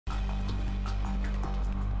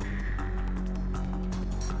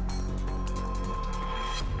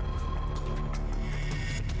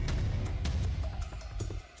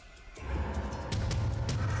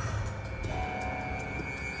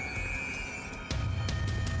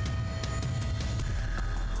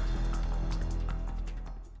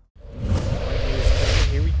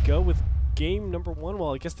game number 1.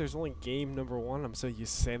 Well, I guess there's only game number 1. I'm so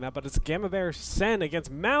used to saying that, but it's Gamma Bear Sen against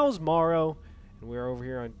Mouse Morrow, and we're over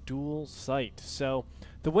here on dual site. So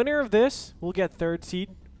the winner of this will get 3rd seed.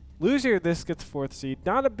 Loser of this gets 4th seed.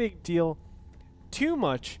 Not a big deal too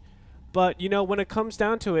much, but you know, when it comes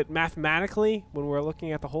down to it, mathematically, when we're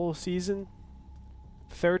looking at the whole season,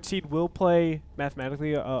 3rd seed will play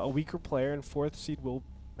mathematically a weaker player, and 4th seed will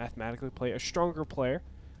mathematically play a stronger player.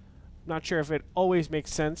 Not sure if it always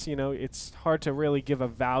makes sense. You know, it's hard to really give a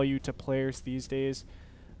value to players these days,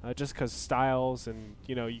 just because styles and,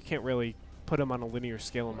 you know, you can't really put them on a linear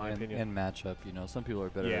scale in my opinion. And matchup, you know, some people are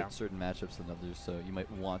better at certain matchups than others, so you might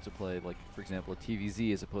want to play, like, for example, a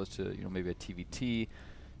TVZ as opposed to, you know, maybe a TVT.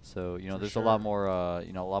 So, you know, there's a lot more,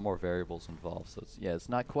 you know, a lot more variables involved. So, it's, yeah, it's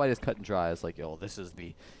not quite as cut and dry as, like, oh, this is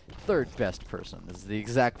the 3rd best person. This is the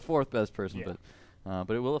exact 4th best person,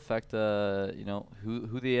 but it will affect, you know,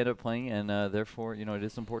 who they end up playing, and therefore, you know, it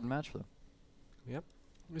is an important match for them. Yep.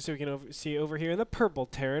 So we can see over here in the purple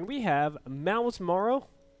Terran, we have Mouse Morrow.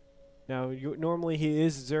 Now, normally he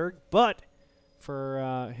is Zerg, but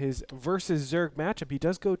for his versus Zerg matchup, he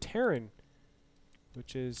does go Terran,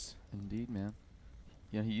 which is... Indeed, man.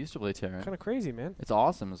 Yeah, he used to play Terran. Kind of crazy, man. It's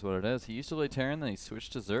awesome is what it is. He used to play Terran, then he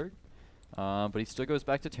switched to Zerg, but he still goes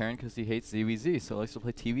back to Terran because he hates ZVZ, so he likes to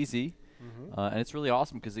play TVZ. And it's really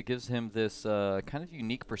awesome because it gives him this kind of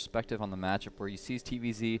unique perspective on the matchup where he sees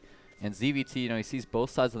TVZ and ZVT, you know, he sees both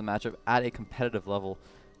sides of the matchup at a competitive level.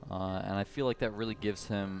 And I feel like that really gives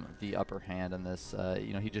him the upper hand in this.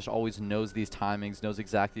 You know, he just always knows these timings, knows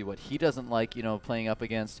exactly what he doesn't like, you know, playing up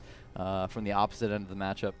against from the opposite end of the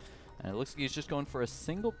matchup. And it looks like he's just going for a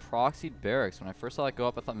single proxied barracks. When I first saw it go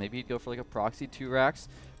up, I thought maybe he'd go for like a proxy 2 racks.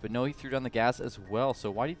 But no, he threw down the gas as well. So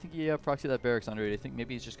why do you think he proxied that barracks, Andre? Do you think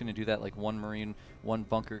maybe he's just going to do that like 1 Marine, 1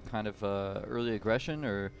 bunker kind of early aggression?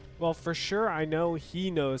 Or? Well, for sure, I know he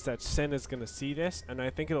knows that Sen is going to see this. And I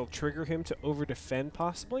think it'll trigger him to over-defend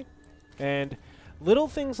possibly. And little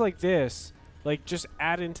things like this, like just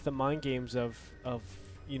add into the mind games of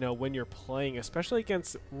you know, when you're playing, especially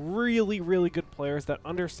against really, really good players that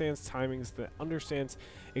understands timings, that understands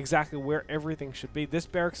exactly where everything should be. This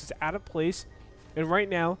barracks is out of place, and right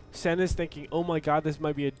now, Sen is thinking, oh my god, this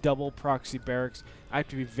might be a double proxy barracks. I have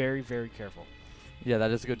to be very, very careful. Yeah,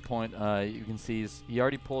 that is a good point. You can see he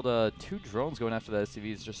already pulled 2 drones going after the SCV.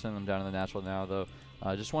 He's just sending them down in the natural now, though.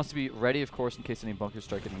 Just wants to be ready, of course, in case any bunkers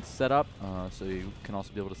start getting set up. So you can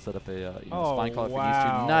also be able to set up a you know, spine collar if he needs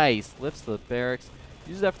to. Nice. Lifts the barracks.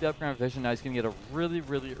 Uses that for the upground vision. Now he's going to get a really,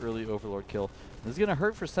 really early Overlord kill. This is going to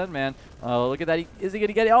hurt for Sen, man. Look at that. Is he going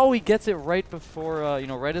to get it? Oh, he gets it right before, you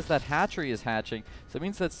know, right as that hatchery is hatching. So it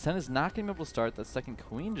means that Sen is not going to be able to start that 2nd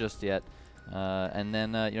queen just yet. And then,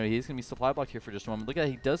 you know, he's going to be supply blocked here for just a moment. Look at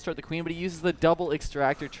that. He does start the queen, but he uses the double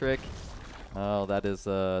extractor trick. Oh, that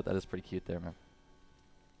is pretty cute there, man.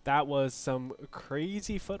 That was some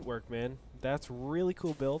crazy footwork, man. That's really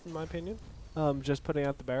cool build, in my opinion. Just putting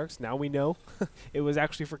out the barracks. Now we know it was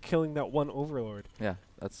actually for killing that 1 Overlord. Yeah,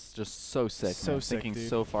 that's just so sick. So man. sick, Thinking dude.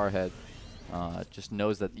 so far ahead. Just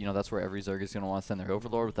knows that, you know, that's where every Zerg is going to want to send their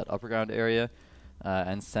Overlord with that upper ground area.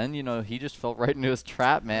 And Sen, you know, he just fell right into his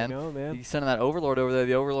trap, man. I know, man. He's sending that Overlord over there.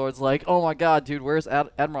 The Overlord's like, oh my god, dude, where's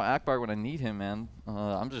Admiral Akbar when I need him, man?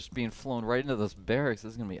 I'm just being flown right into this barracks.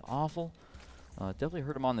 This is going to be awful. Definitely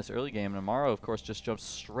hurt him on this early game. And Morrow, of course, just jumps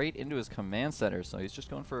straight into his command center. So he's just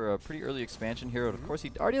going for a pretty early expansion here. Of course, he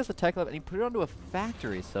already has the tech lab, and he put it onto a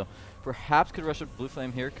factory. So perhaps could rush a Blue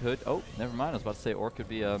Flame here. Could. Oh, never mind. I was about to say, or could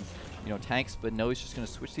be, you know, tanks. But no, he's just going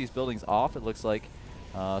to switch these buildings off, it looks like.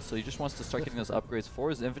 So he just wants to start getting those upgrades for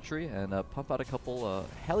his infantry and pump out a couple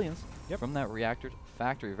Hellions from that reactor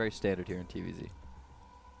factory. Very standard here in TVZ.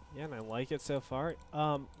 Yeah, and I like it so far.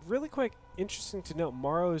 Really quick, interesting to note,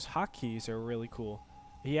 Morrow's hotkeys are really cool.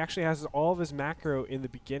 He actually has all of his macro in the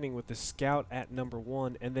beginning with the scout at number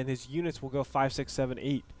 1, and then his units will go 5, 6, 7,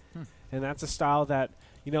 8. And that's a style that,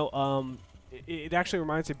 you know, it actually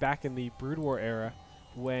reminds me back in the Brood War era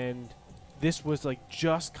when this was like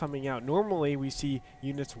just coming out. Normally we see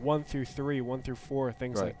units 1 through 3, 1 through 4,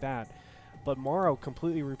 things like that. But Morrow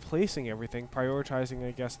completely replacing everything, prioritizing, I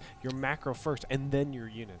guess, your macro first and then your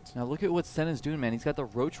units. Now look at what Sen is doing, man. He's got the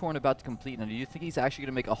Roach Horn about to complete. Now do you think he's actually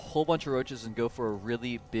going to make a whole bunch of Roaches and go for a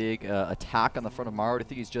really big attack on the front of Morrow? Or do you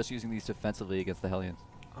think he's just using these defensively against the Hellions?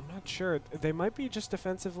 I'm not sure. They might be just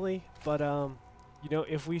defensively, but, you know,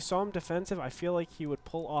 if we saw him defensive, I feel like he would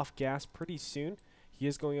pull off gas pretty soon. he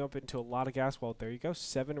is going up into a lot of gas. Well, there you go.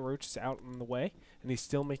 7 roaches out on the way, and he's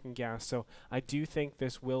still making gas. So I do think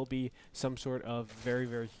this will be some sort of very,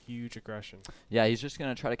 very huge aggression. Yeah, he's just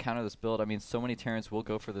going to try to counter this build. I mean, so many Terrans will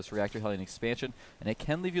go for this Reactor Hellion expansion, and it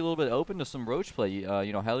can leave you a little bit open to some roach play.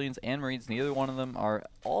 You know, Hellions and Marines, neither one of them are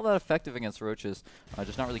all that effective against roaches,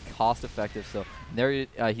 just not really cost effective. So there,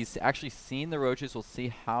 he's actually seen the roaches. We'll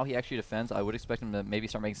see how he actually defends. I would expect him to maybe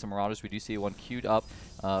start making some Marauders. We do see one queued up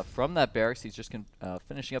from that barracks. He's just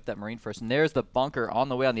finishing up that Marine first, and there's the bunker on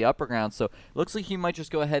the way on the upper ground. So looks like he might just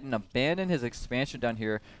go ahead and abandon his expansion down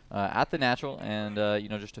here at the natural and you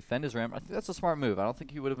know, just defend his ramp. I think that's a smart move. I don't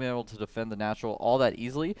think he would have been able to defend the natural all that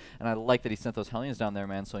easily, and I like that he sent those Hellions down there,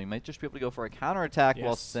 man. So he might just be able to go for a counterattack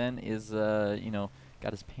while Sen is you know,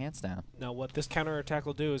 got his pants down. Now what this counterattack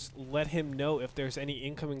will do is let him know if there's any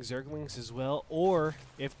incoming Zerglings as well, or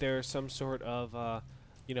if there's some sort of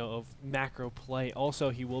you know, of macro play. Also,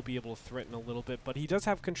 he will be able to threaten a little bit, but he does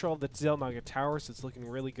have control of the Zelnaga Tower, so it's looking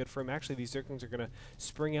really good for him. Actually, these Zerglings are going to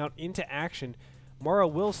spring out into action. Morrow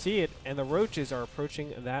will see it, and the roaches are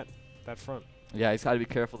approaching that front. Yeah, he's got to be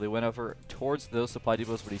careful. They went over towards those supply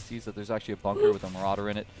depots, but he sees that there's actually a bunker with a Marauder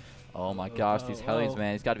in it. Oh my gosh, these Hellions,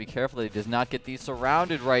 man. He's got to be careful that he does not get these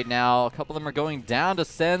surrounded right now. A couple of them are going down to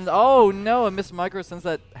send. Oh no, a missed micro sends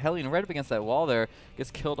that Hellion right up against that wall there.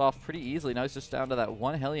 Gets killed off pretty easily. Now he's just down to that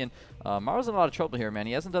one Hellion. Morrow's in a lot of trouble here, man.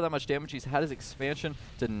 He hasn't done that much damage. He's had his expansion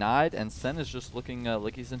denied, and Sen is just looking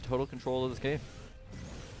like he's in total control of this game.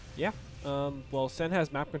 Yeah. Well, Sen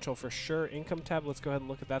has map control for sure. Income tab, let's go ahead and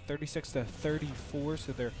look at that. 36 to 34,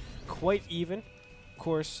 so they're quite even. Of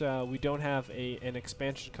course, we don't have an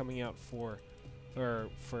expansion coming out for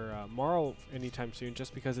Morrow anytime soon,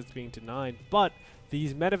 just because it's being denied. But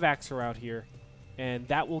these medevacs are out here, and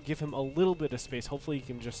that will give him a little bit of space. Hopefully, he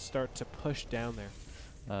can just start to push down there.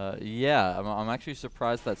 Yeah, I'm actually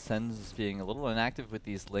surprised that Sen's being a little inactive with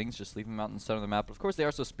these lings, just leaving them out in the center of the map. But of course, they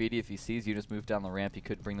are so speedy. If he sees units move down the ramp, he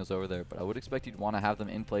could bring those over there. But I would expect he'd want to have them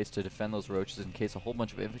in place to defend those roaches in case a whole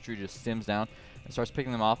bunch of infantry just stims down and starts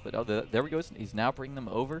picking them off. But oh, there we go. He's now bringing them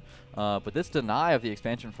over. But this deny of the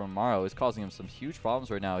expansion from Morrow is causing him some huge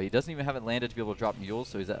problems right now. He doesn't even have it landed to be able to drop mules,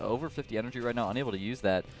 so he's at over 50 energy right now, unable to use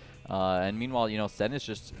that. And meanwhile, you know, Sen is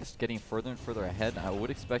just getting further and further ahead. I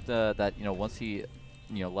would expect that, you know, once he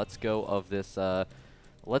lets go of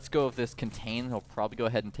this contain, he'll probably go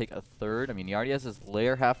ahead and take a third. I mean, he already has his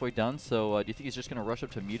lair halfway done, so do you think he's just going to rush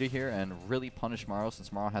up to Muta here and really punish Morrow,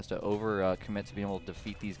 since Morrow has to commit to being able to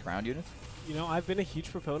defeat these ground units? You know, I've been a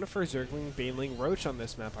huge proponent for Zergling, Baneling, Roach on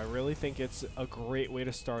this map. I really think it's a great way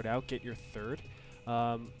to start out, get your third.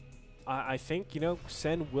 I think, you know,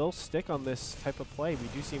 Sen will stick on this type of play. We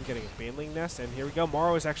do see him getting a Baneling nest, and here we go.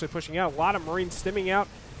 Morrow is actually pushing out. A lot of Marines stimming out.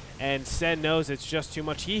 And Sen knows it's just too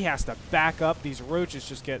much. He has to back up. These roaches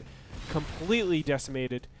just get completely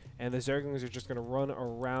decimated, and the Zerglings are just going to run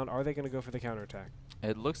around. Are they going to go for the counterattack?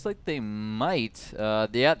 It looks like they might.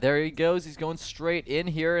 Yeah, there he goes. He's going straight in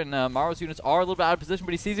here, and Morrow's units are a little bit out of position,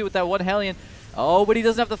 but he sees it with that one Hellion. Oh, but he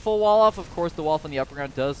doesn't have the full wall off. Of course, the wall from the upper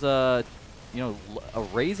ground does you know,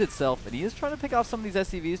 erase itself, and he is trying to pick off some of these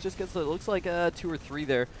SCVs, just gets, it looks like 2 or 3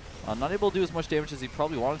 there. Not able to do as much damage as he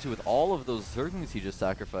probably wanted to with all of those Zerglings he just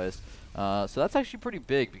sacrificed. So that's actually pretty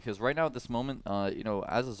big, because right now at this moment, you know,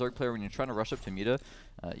 as a Zerg player, when you're trying to rush up to Muta,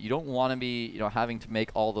 you don't want to be, you know, having to make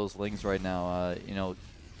all those lings right now. You know,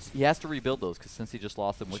 he has to rebuild those, because since he just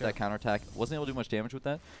lost them with that counterattack, wasn't able to do much damage with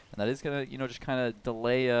that, and that is going to, you know, just kind of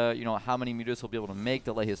delay, you know, how many mutas he'll be able to make,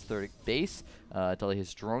 delay his third base, delay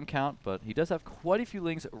his drone count. But he does have quite a few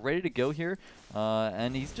lings ready to go here,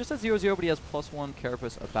 and he's just at 0-0, but he has +1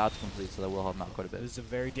 Carapace about to complete, so that will help him out quite a bit. This is a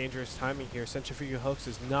very dangerous timing here. Centrifugal Hoax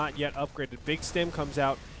is not yet upgraded. Big Stim comes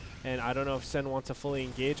out, and I don't know if Sen wants to fully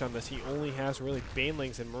engage on this. He only has really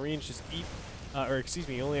Banelings, and Marines just eat. Or excuse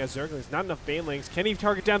me, he only has Zerglings, not enough Banelings. Can he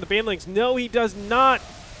target down the Banelings? No, he does not.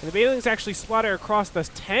 And the Banelings actually splatter across the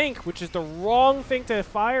tank, which is the wrong thing to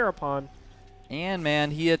fire upon. And,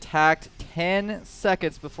 man, he attacked 10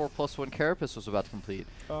 seconds before +1 Carapace was about to complete.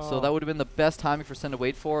 So that would have been the best timing for Sen to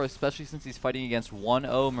wait for, especially since he's fighting against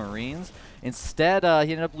 1-0 Marines. Instead,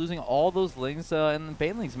 he ended up losing all those lings and the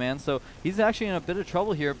Banelings, man. So he's actually in a bit of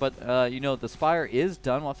trouble here, but, you know, the Spire is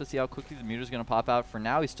done. We'll have to see how quickly the Muta's going to pop out. For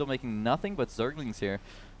now, he's still making nothing but Zerglings here.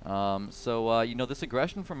 You know, this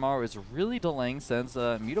aggression from Morrow is really delaying Sen's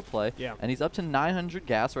Muta play. Yeah. And he's up to 900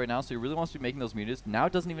 gas right now, so he really wants to be making those Mutas. Now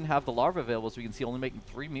doesn't even have the larva available, so we can see only making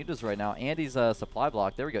 3 Mutas right now. And he's supply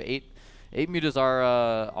block. There we go. 8 Mutas are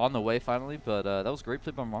on the way finally, but that was a great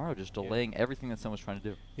play by Morrow, just delaying everything that Sen was trying to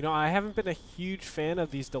do. You know, I haven't been a huge fan of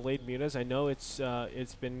these delayed Mutas. I know it's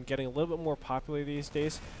been getting a little bit more popular these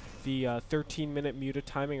days. the 13-minute muta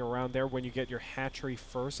timing around there when you get your hatchery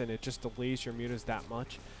first, and it just delays your mutas that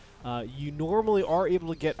much. You normally are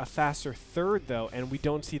able to get a faster third, though, and we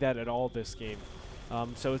don't see that at all this game.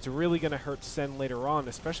 So it's really going to hurt Sen later on,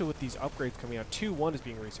 especially with these upgrades coming out. 2-1 is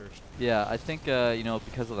being researched. Yeah, I think, you know,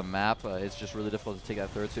 because of the map, it's just really difficult to take that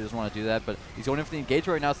third, so he doesn't want to do that. But he's going in for the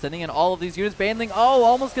engagement right now, sending in all of these units. Baneling, oh,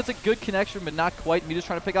 almost gets a good connection, but not quite. Muta's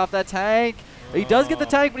trying to pick off that tank. He does get the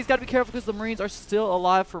tank, but he's got to be careful because the Marines are still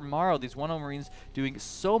alive for Morrow. These 1-0 Marines doing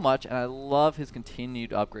so much, and I love his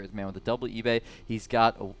continued upgrades, man. With the double eBay, he's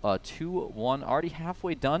got a 2-1 already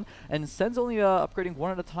halfway done, and Sen's only upgrading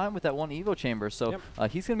one at a time with that one Evo chamber. So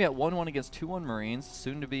he's going to be at 1-1 against 2-1 Marines,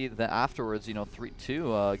 soon to be the afterwards, you know,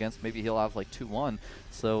 3-2 against, maybe he'll have like 2-1.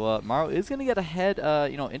 So Morrow is going to get ahead,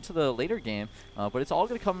 you know, into the later game, but it's all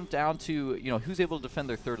going to come down to, you know, who's able to defend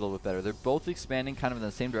their third a little bit better. They're both expanding kind of in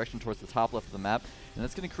the same direction towards the top left of the map, and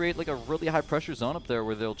that's going to create like a really high pressure zone up there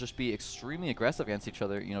where they'll just be extremely aggressive against each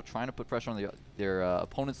other, you know, trying to put pressure on their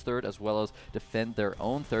opponent's third as well as defend their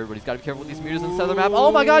own third. But he's got to be careful with these mutas inside the map.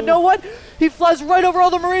 Oh my god, no, what? He flies right over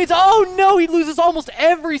all the Marines. Oh no, he loses almost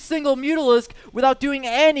every single mutalisk without doing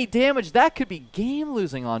any damage. That could be game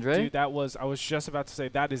losing, Andre. Dude, that was, I was just about to say,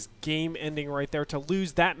 that is game ending right there. To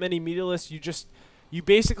lose that many mutalisks, you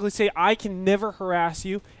basically say, I can never harass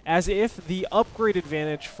you, as if the upgrade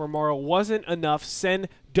advantage for Morrow wasn't enough. Sen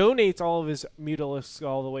donates all of his mutalisks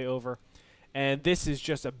all the way over, and this is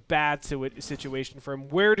just a bad situation for him.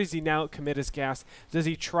 Where does he now commit his gas? Does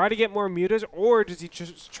he try to get more mutas, or does he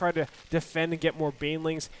just try to defend and get more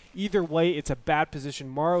banelings? Either way, it's a bad position.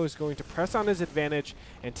 Morrow is going to press on his advantage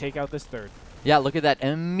and take out this third. Yeah, look at that.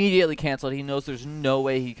 Immediately canceled. He knows there's no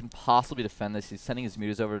way he can possibly defend this. He's sending his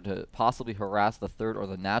mutas over to possibly harass the third or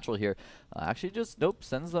the natural here. Actually, just, nope,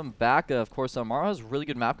 sends them back. Of course, Morrow has really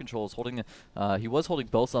good map controls. He was holding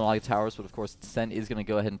both Sunlight Towers, but of course, Sen is going to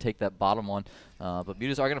go ahead and take that bottom one. But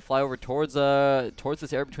mutas are going to fly over towards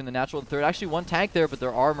this area between the natural and third. Actually, one tank there, but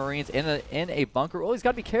there are Marines in a bunker. Oh, he's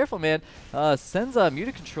got to be careful, man. Sen's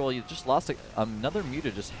muta control. You just lost another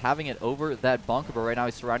muta, just having it over that bunker. But right now,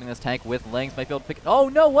 he's surrounding this tank with Lings. Might be able to pick it. Oh,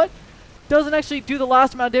 no, what? Doesn't actually do the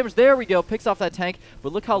last amount of damage. There we go. Picks off that tank.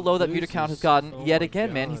 But look how low that muta count has gotten yet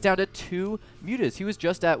again, man. He's down to 2 mutas. He was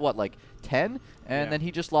just at, what, like 10? And then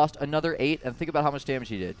he just lost another 8. And think about how much damage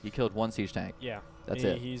he did. He killed 1 siege tank. Yeah. That's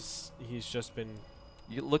it. He's just been...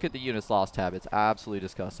 You look at the units lost tab. It's absolutely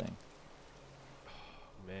disgusting.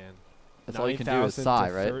 Man. That's all you can do is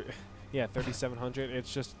sigh, right? Yeah, 3,700.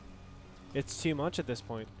 It's just... It's too much at this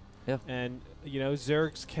point. Yeah. And, you know,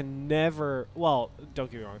 Zergs can never... Well,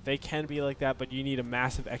 don't get me wrong. They can be like that, but you need a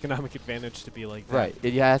massive economic advantage to be like that. Right.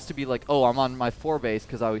 It has to be like, oh, I'm on my 4 base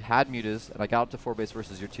because I had mutas, and I got up to 4 base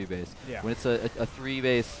versus your 2 base. Yeah. When it's a 3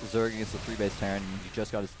 base Zerg against a 3 base Terran, and you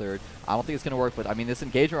just got his third, I don't think it's going to work. But, I mean, this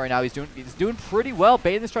engagement right now, he's doing pretty well.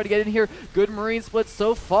 Bane's trying to get in here. Good Marine split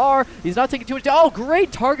so far. He's not taking too much damage. Oh,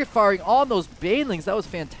 great target firing on those Banelings. That was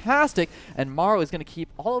fantastic. And Morrow is going to keep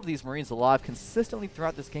all of these Marines alive consistently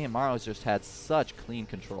throughout this game. Morrow has just had such clean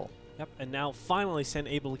control. Yep, and now finally Sen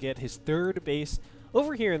able to get his 3rd base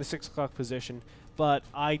over here in the 6 o'clock position, but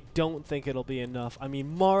I don't think it'll be enough. I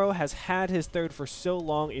mean, Morrow has had his 3rd for so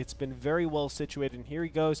long. It's been very well situated, and here he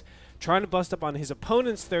goes, trying to bust up on his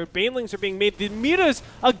opponent's 3rd. Banelings are being made. The mutas,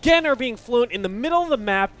 again, are being flown in the middle of the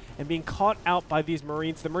map and being caught out by these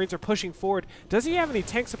Marines. The Marines are pushing forward. Does he have any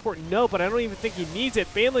tank support? No, but I don't even think he needs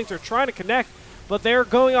it. Banelings are trying to connect, but they're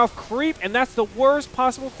going off creep, and that's the worst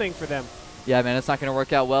possible thing for them. Yeah, man, it's not going to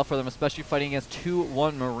work out well for them, especially fighting against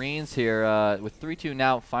 2-1 Marines here. With 3-2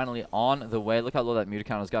 now finally on the way. Look how low that muta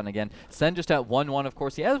count has gotten again. Sen just at 1-1, of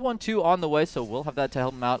course. He has 1-2 on the way, so we'll have that to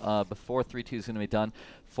help him out before 3-2 is going to be done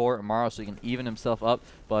for Morrow, so he can even himself up.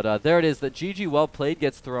 But there it is. The GG well played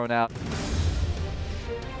gets thrown out.